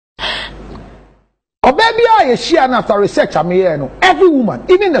baby, I share after research. I mean, every woman,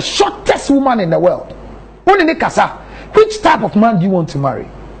 even the shortest woman in the world, which type of man do you want to marry?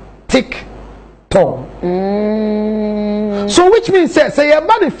 Thick, tall. So, which means, say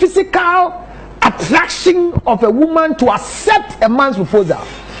about the physical attraction of a woman to accept a man's proposal,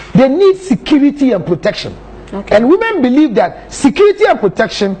 they need security and protection. Okay. And women believe that security and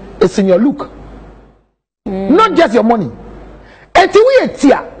protection is in your look, not just your money. Until we are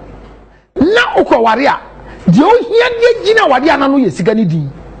here, now Okawaria, the old Gina Wadiana no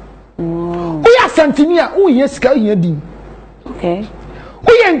yesigani. We are Santinia, who yeska yedi. Okay.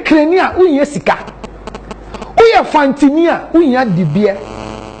 We are Krenia, who yesika. We are Fantinia, who had the beer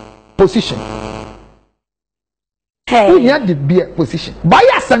position. Hey. We had the beer position. By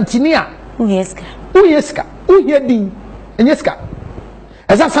a Santinia, who yeska. Who yeska. Who yedi. And yeska.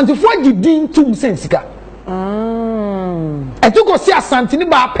 As a Santifua Gidin to Sensica. I took go see a Santini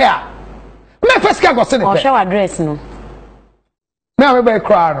bar pair. My first car got or show address no. Now we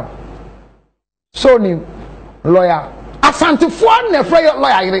cry. So name lawyer. A Santifua ne frey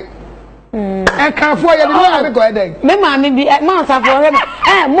lawyer. And can't for you lawyer go ahead. Me ma me be months for him.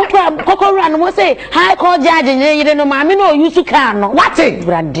 Mukra Coco Run will say high court judge and you know mammy no use to can no. What it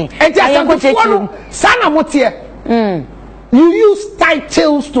Brandy? And just Sana Motier. You use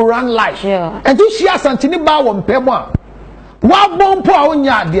titles to run life. Yeah. And this year, Santini Bow Pema. What bomb poor on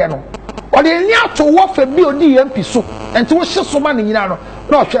yard, Diano? Or the near to walk for BOD MP so and to wash so money in Ano.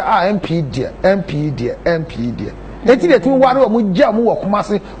 No, MP dear, MP dear, MP dear. They did one with Jam or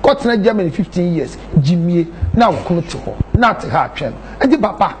Kumasi, Cotton Germany 15 years. Jimmy now come to her, not to her channel. And the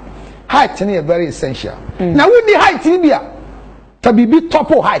papa height is very essential. Now, with the height in India. To be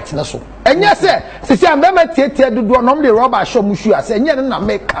top of height na so enya se se am be matietie dodo no me rubber show mushu ase enya na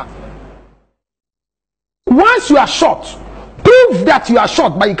make. Once you are short, prove that you are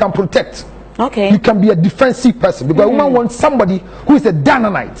short but you can protect. Okay, you can be a defensive person because woman wants somebody who is a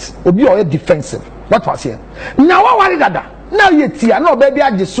dynamite obi or a defensive. What was here now? What worry dada now you tia no baby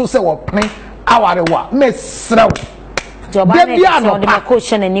age so say wo pen aware wa me srew baby no pa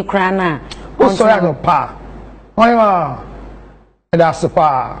question ani kra na o so ya no pa oya that's the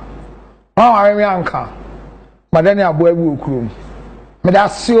power. Oh, I remember. Madani abu ebu ukrum.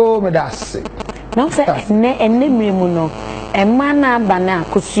 Medasio, medasi. No, sir. Ne muno. Emana bana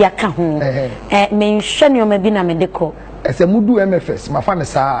kusiaka ho. Mention yo mebi na medeko. Ese mudu MFS. Mafane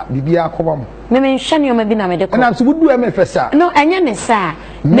sa bibia akoba mo. Mention yo mebi na medeko. Na so mudu MFS. No, enye ne sa.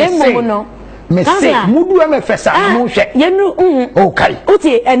 Ne mo no. Mese mudu MFS no hwe. Yenu okay.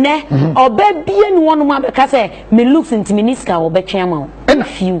 Uti ene oba bie ni wonu ma be ka say me looks into minister obetwe ama. And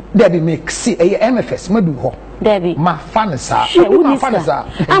few Debbie make see a MFS madu ho. Debbie ma fanisa. Ma fanisa.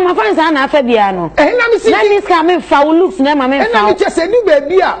 Ma fanisa na afa bia no. Na me see. Na minister me fa looks na ma me fa. Na me chese ni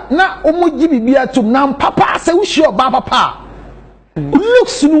baby a na omogi bibia tum na papa se wo hye oba papa.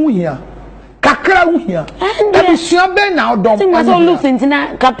 Looks no hia. Kakra wo hia. Abusua ben na odom. Ti ma so looks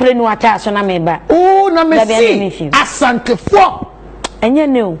ntina kapre no ata so na me ba. Oh na me see. Asantefo. Enye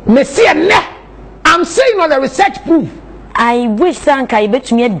ne o. Me see ne. I'm saying on the research proof. I wish Sanka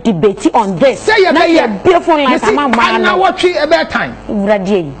betumi a debate on this. Say you be beautiful like a man. And now watch it a better time.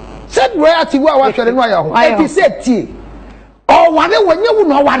 Radiate. Said royalty wa watch the no ya. If said tie. Oh, when you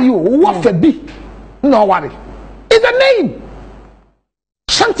no worry you, what for be? No worry. It's a name.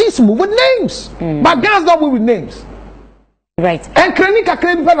 Shanties move with names. But Ghana's don't move with names. Right. And Krenika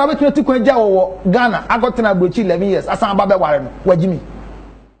Kreni pa na betumi to kwanja wo Ghana. I got na Bochi 11 years. Asan ba be ware no. Wajimi.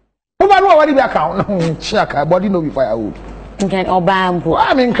 Over no worry be account. Chaka body no be firewood. Okay, Obambo.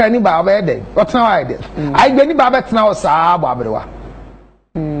 I mean, can you buy there? What's now I did? I didn't buy it now, sir. Babrewa.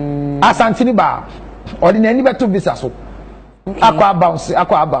 Asantini bar. Or in any better business. Aqua bounce.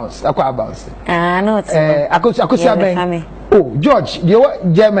 Ah, no, I could say, oh, George, you're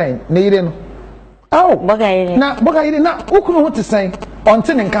German, Naden. Oh, Bogay, now, who can what to say? On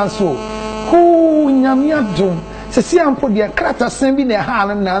Tin and Council. Oh, Yamia Doom. Cecilia put their crater sending their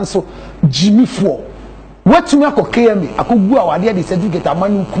hand and answer Jimmy Four. What to make okay me? I could go our dear certificate a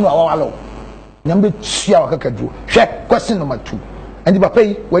man who know number 2 hour do. Check question number 2. And the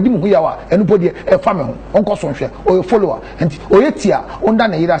pay where we are anybody a family, uncle share or your follower, and Oyetia, on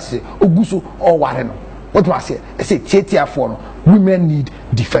Dana Irase, Ogusu or Warren. What was it? I say Chetia for women need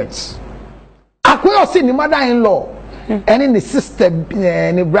defense. I could see the mother in law and in the sister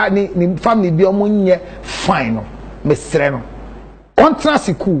ni Bradley ni family be omunye fine me sreno. On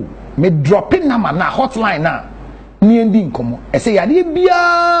transiku me dropping number na hotline na ni endi nkomo e say yade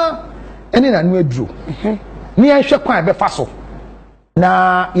bia ene na no aduro ni ehwe kwan be fa so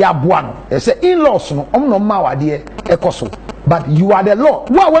na ya boa no e say in-laws no omno ma wade e koso but you are the law.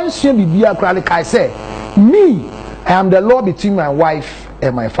 What when she be like I say, me, I am the law between my wife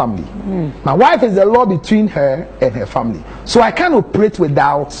and my family. My wife is the law between her and her family. So I can't operate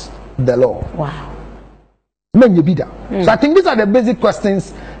without the law. Wow. So I think these are the basic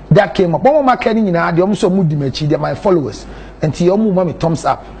questions that came up. They're my followers. And you move me thumbs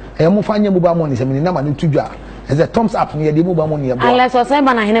up. And you find your mobile money. As a thumbs up near the mobile money. Unless I say,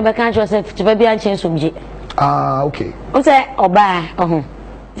 I never can't yourself to be a change from G. Okay. What's that? Or buy.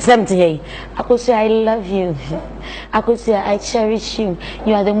 70. I could say I love you. I could say I cherish you.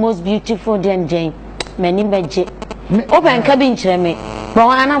 You are the most beautiful Jane. Many budget. Open cabin me. But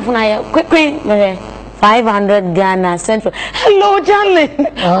I'm not quickly 500 Ghana Central. Hello, darling.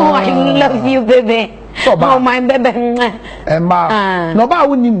 Oh, I love you, baby. Oh, my baby. And ma, no, but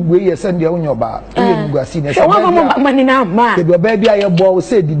when you wear send your own your bar, you go see the money now, ma. Your baby, I ball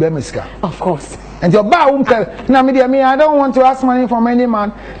said the Bemiska. Of course. And your bar won't tell. Now, me, I don't want to ask money from any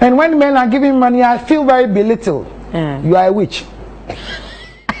man. And when men are giving money, I feel very belittled. You are a witch.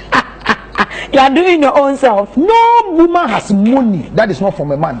 You are doing your own self. No woman has money that is not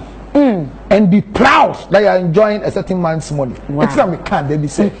from a man. And be proud that you are enjoying a certain man's money. Wow. It's not we can't, baby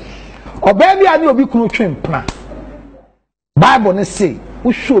say. Or baby, I know be crucial plan. Bible say,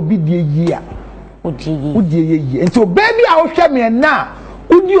 we should be the year. And so, baby, I will share me now.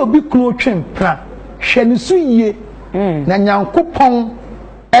 Would you be crucial plan? Shenisu ye, Nanyan coupon,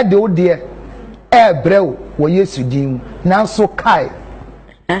 Edo dear, brew, where yes, you dim, now so kai.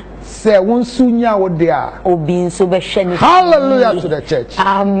 Say one soon ya would there. Oh, being so beshen. Hallelujah to the church.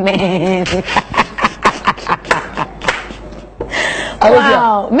 Amen.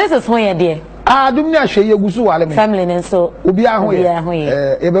 Wow, Mrs. Hoya dear. Do me a share your gusu family and so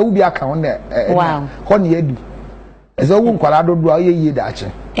Ubia account there. Wow, honey, edu. As a woman, Colorado do a year that.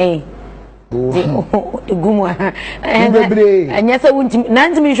 Eh, Guma. And yes, I wouldn't.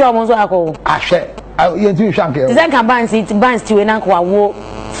 Nancy Michelle almost alcohol. I share. You shank it. Then can bands to an uncle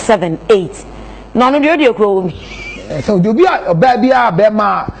 7, 8. None of the audio crow. So you be a baby, a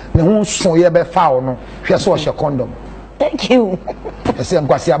bema, the whole so ye be foul. No, she saw your condom. Thank you. I say, I'm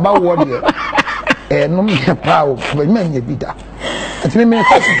quite about what you no me proud, but men ye be that. It's me, I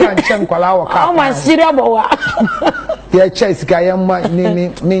can't change our car. Oh, my serious. Yeah, chase guy, I'm my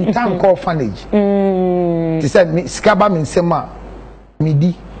name, mean town called Fanage. He said, me scabba me sema,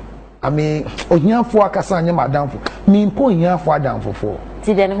 midi. I mean, Onya for Cassania, madam, mean poor for down for 4.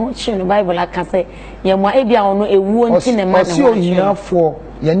 See, then, what's the Bible? I can say, Yama Abia on a wound in a man for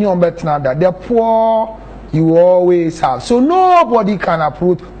Yanyon Betna that they're poor. You always have. So nobody can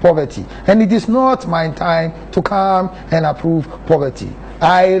approve poverty. And it is not my time to come and approve poverty.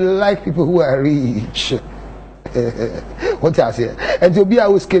 I like people who are rich. What I say? And to be a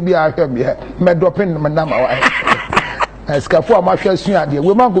whiskey, be a here, me dropping my number. Scaffo, my first year,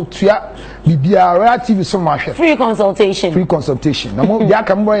 we might go to ya, be a relative so much. Free consultation. Free consultation. No more, ya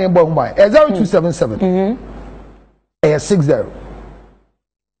can buy a bomb by 0277 60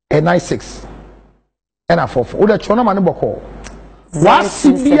 96. And I for the chona man boko. Was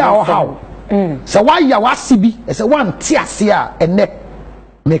Sibia or how? So why ya was Sibi? It's a one tiasia and neck.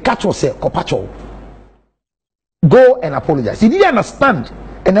 Make catch yourself, copacho. Go and apologize. He didn't understand.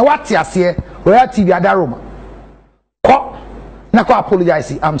 And the what tiasia, relative Adaroma. Nako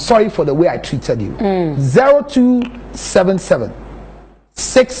apologize. I'm sorry for the way I treated you. 0277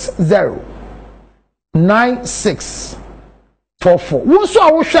 60 96 44. Won't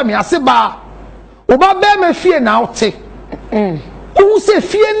I will show me? I say, ba. Oba be me fie na ote. Who say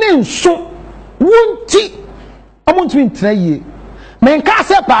fie ne nso. Wonti. Amuntu ntena yie. Men ka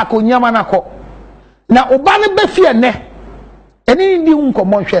se pa ko nyama na ko. Na oba ne be fie ne. Eni ndi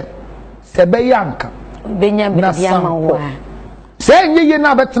nkomo hwe. Se be yanka. Benya be bia ma wa. Se nyeye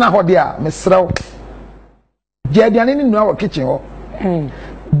na betena ho de a mesrew. Je aduane ni nua wo kitchen ho.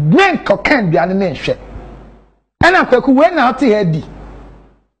 Men ko kan aduane ne hwe. Ana kwaku we na ate ha di.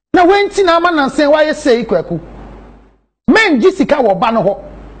 Na wenti na ama na sen wa ye sei kwaku. Men jisika wo ba no ho.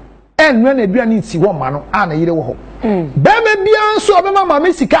 Enwe na aduane nti wo ma no a na yire wo ho. Be me bia nso obema ma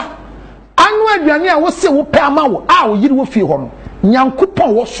mesika. Anu aduane a wo se wo pe ama wo a wo yire wo fie ho no.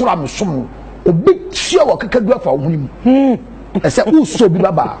 Nyankopon wo soro amesom no. Obi tia wo kakadu afa wo hunim. Ese wo so bi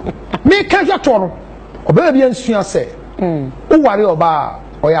baba. Me ka hwa to no. Obema bia nsua se. Wo ware oba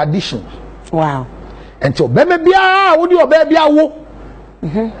or addition. Wow. Until obema bia wo di oba bia wo.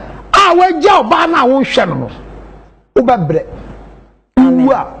 We jaw ba na won hwe no wo bebre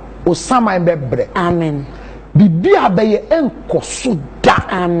wa o saman bebre amen bibia be ye enkoso da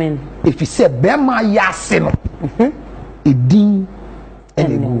amen if you say be ma yase no edin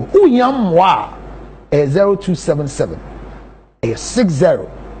enegu unyamwa 0277 60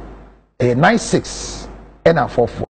 96 and 44